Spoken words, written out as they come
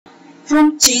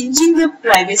from changing the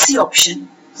privacy option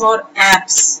for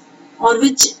apps or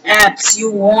which apps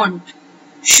you want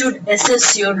should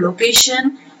assess your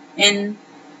location and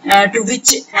to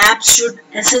which apps should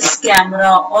access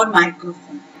camera or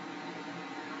microphone.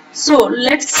 So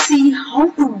let's see how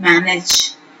to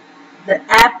manage the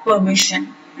app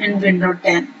permission in Windows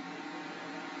 10.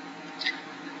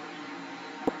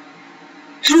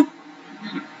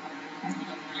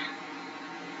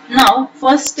 Now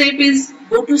first step is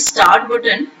go to Start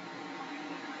button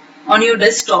on your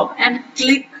desktop and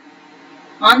click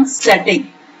on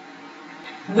Setting.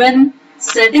 When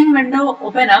setting window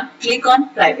open up, click on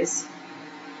Privacy.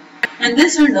 In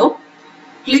this window,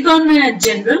 click on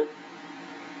General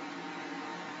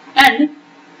and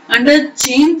under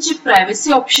Change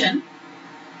Privacy option,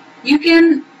 you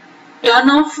can turn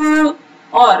off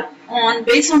or on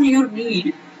based on your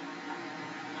need.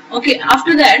 Okay,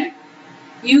 after that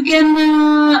you can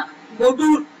go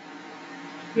to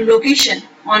Location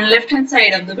on left hand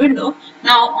side of the window.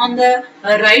 Now on the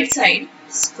right side,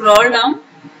 scroll down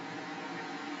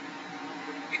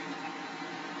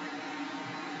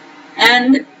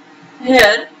and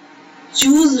here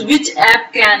choose which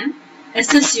app can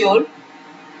access your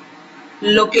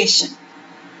location.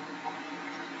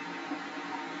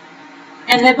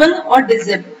 Enable or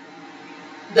disable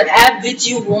the app which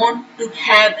you want to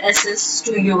have access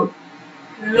to your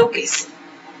location.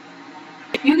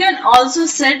 You can also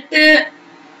set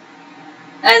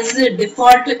as the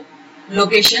default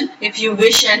location if you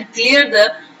wish and clear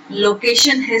the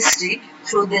location history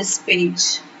through this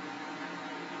page.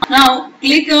 Now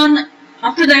click on,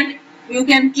 after that you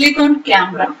can click on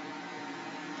camera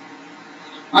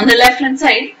on the left hand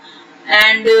side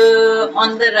and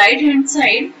on the right hand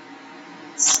side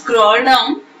scroll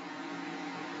down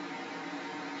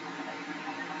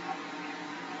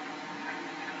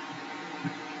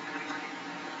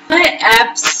by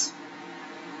apps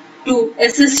to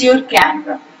access your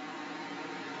camera.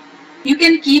 You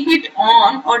can keep it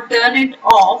on or turn it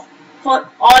off for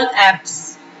all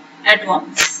apps at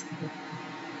once.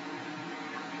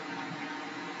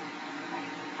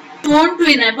 If you want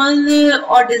to enable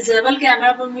or disable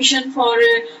camera permission for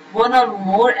one or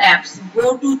more apps,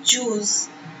 go to choose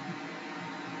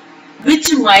which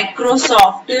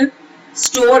Microsoft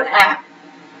Store app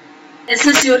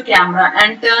access your camera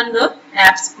and turn the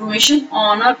app's permission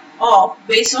on or off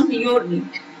based on your need.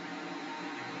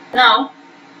 Now,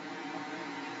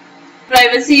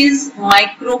 privacy is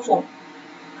microphone.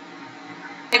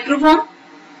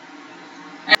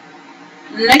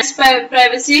 Next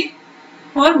privacy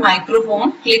for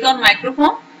microphone. Click on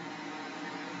microphone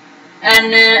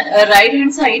and right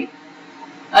hand side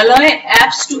allow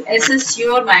apps to access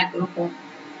your microphone.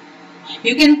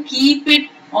 You can keep it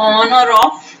on or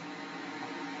off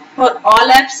for all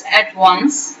apps at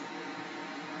once,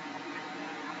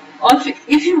 or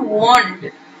if you want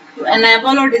to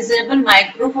enable or disable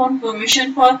microphone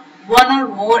permission for one or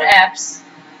more apps,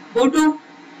 go to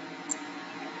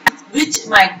which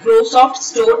Microsoft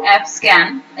Store apps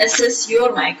can access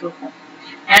your microphone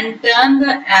and turn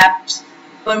the app's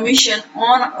permission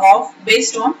on or off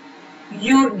based on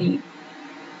your need.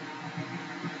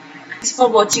 Thanks for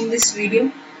watching this video.